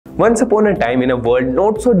Once upon a time, in a world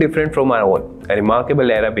not so different from our own, a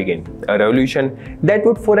remarkable era began, a revolution that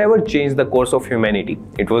would forever change the course of humanity.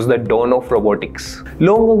 It was the dawn of robotics.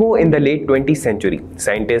 Long ago in the late 20th century,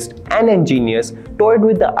 scientists and engineers toyed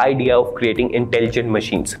with the idea of creating intelligent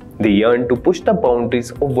machines. They yearned to push the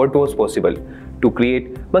boundaries of what was possible, to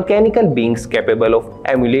create mechanical beings capable of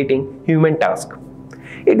emulating human tasks.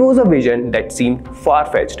 It was a vision that seemed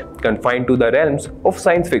far-fetched, confined to the realms of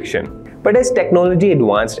science fiction. But as technology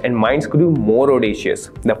advanced and minds grew more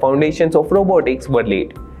audacious, the foundations of robotics were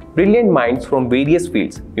laid. Brilliant minds from various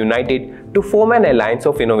fields united to form an alliance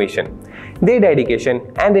of innovation. Their dedication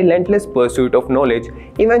and relentless pursuit of knowledge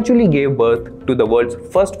eventually gave birth to the world's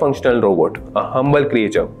first functional robot, a humble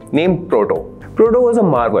creature named Proto. Proto was a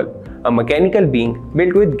marvel, a mechanical being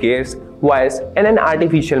built with gears, wires, and an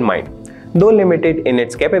artificial mind. Though limited in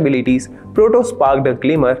its capabilities, Proto sparked a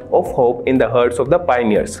glimmer of hope in the hearts of the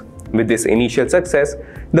pioneers. With this initial success,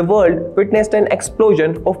 the world witnessed an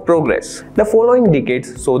explosion of progress. The following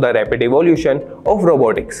decades saw the rapid evolution of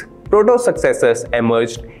robotics. Proto's successors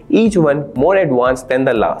emerged, each one more advanced than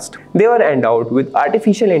the last. They were endowed with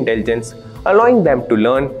artificial intelligence, allowing them to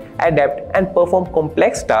learn, adapt, and perform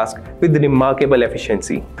complex tasks with remarkable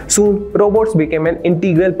efficiency. Soon, robots became an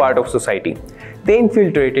integral part of society. They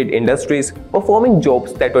infiltrated industries, performing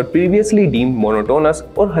jobs that were previously deemed monotonous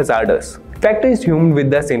or hazardous. Factories hummed with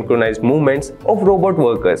the synchronized movements of robot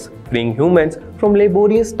workers, freeing humans from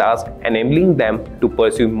laborious tasks, enabling them to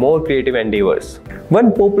pursue more creative endeavors.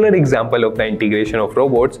 One popular example of the integration of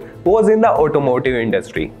robots was in the automotive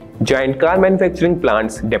industry. Giant car manufacturing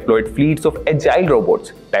plants deployed fleets of agile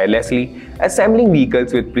robots, tirelessly assembling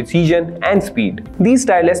vehicles with precision and speed. These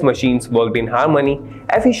tireless machines worked in harmony,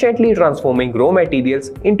 efficiently transforming raw materials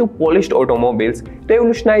into polished automobiles,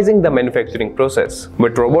 revolutionizing the manufacturing process.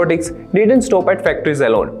 But robotics didn't stop at factories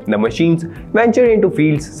alone. The machines ventured into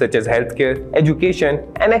fields such as healthcare, education,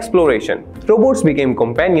 and exploration. Robots became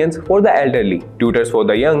companions for the elderly, tutors for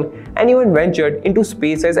the young, and even ventured into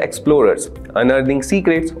space as explorers, unearthing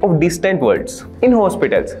secrets of distant worlds. In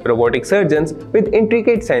hospitals, robotic surgeons with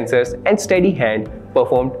intricate sensors and steady hand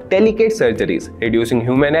performed delicate surgeries, reducing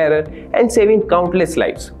human error and saving countless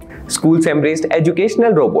lives. Schools embraced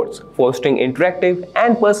educational robots, fostering interactive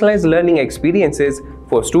and personalized learning experiences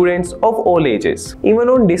for students of all ages. Even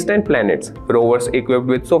on distant planets, rovers equipped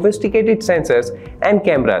with sophisticated sensors and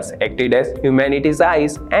cameras acted as humanity's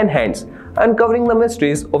eyes and hands, uncovering the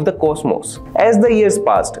mysteries of the cosmos. As the years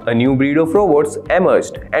passed, a new breed of robots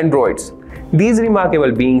emerged, androids. These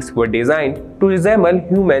remarkable beings were designed to resemble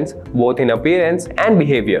humans both in appearance and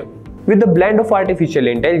behavior. With a blend of artificial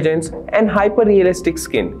intelligence and hyper-realistic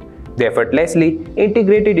skin, they effortlessly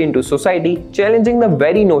integrated into society, challenging the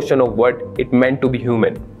very notion of what it meant to be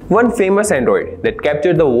human. One famous android that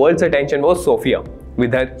captured the world's attention was Sophia,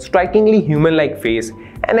 with her strikingly human-like face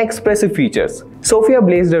and expressive features. Sophia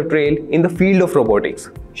blazed a trail in the field of robotics.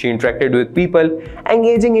 She interacted with people,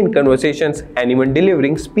 engaging in conversations and even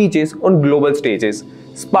delivering speeches on global stages,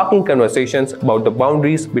 sparking conversations about the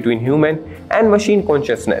boundaries between human and machine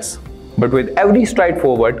consciousness. But with every stride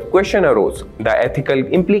forward, question arose: the ethical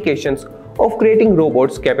implications of creating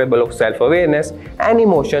robots capable of self-awareness and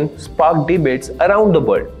emotion sparked debates around the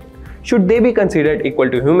world. Should they be considered equal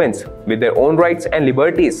to humans with their own rights and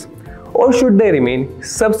liberties? Or should they remain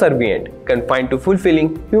subservient, confined to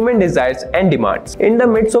fulfilling human desires and demands? In the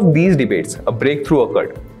midst of these debates, a breakthrough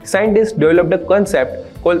occurred. Scientists developed a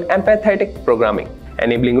concept called empathetic programming,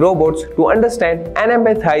 enabling robots to understand and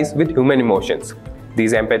empathize with human emotions.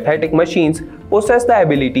 These empathetic machines possess the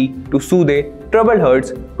ability to soothe troubled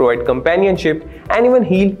hearts, provide companionship, and even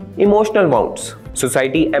heal emotional wounds.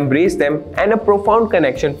 Society embraced them, and a profound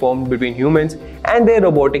connection formed between humans and their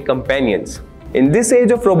robotic companions. In this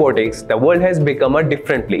age of robotics, the world has become a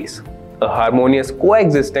different place. A harmonious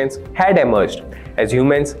coexistence had emerged as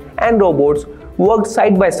humans and robots worked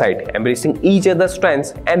side by side, embracing each other's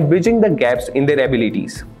strengths and bridging the gaps in their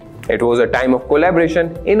abilities. It was a time of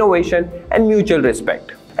collaboration, innovation, and mutual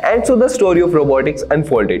respect. And so the story of robotics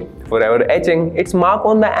unfolded, forever etching its mark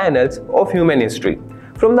on the annals of human history.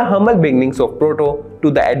 From the humble beginnings of Proto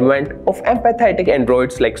to the advent of empathetic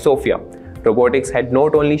androids like Sophia, robotics had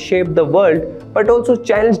not only shaped the world but also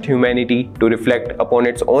challenged humanity to reflect upon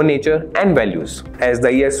its own nature and values. As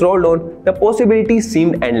the years rolled on, the possibilities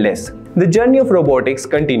seemed endless. The journey of robotics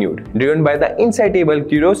continued, driven by the insatiable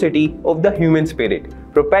curiosity of the human spirit,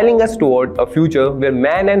 propelling us toward a future where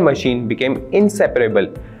man and machine became inseparable,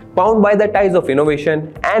 bound by the ties of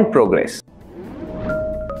innovation and progress.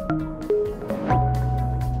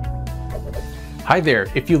 Hi there,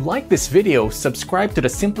 if you like this video, subscribe to the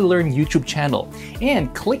Simplilearn YouTube channel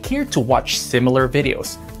and click here to watch similar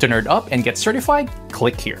videos. To nerd up and get certified,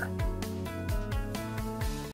 click here.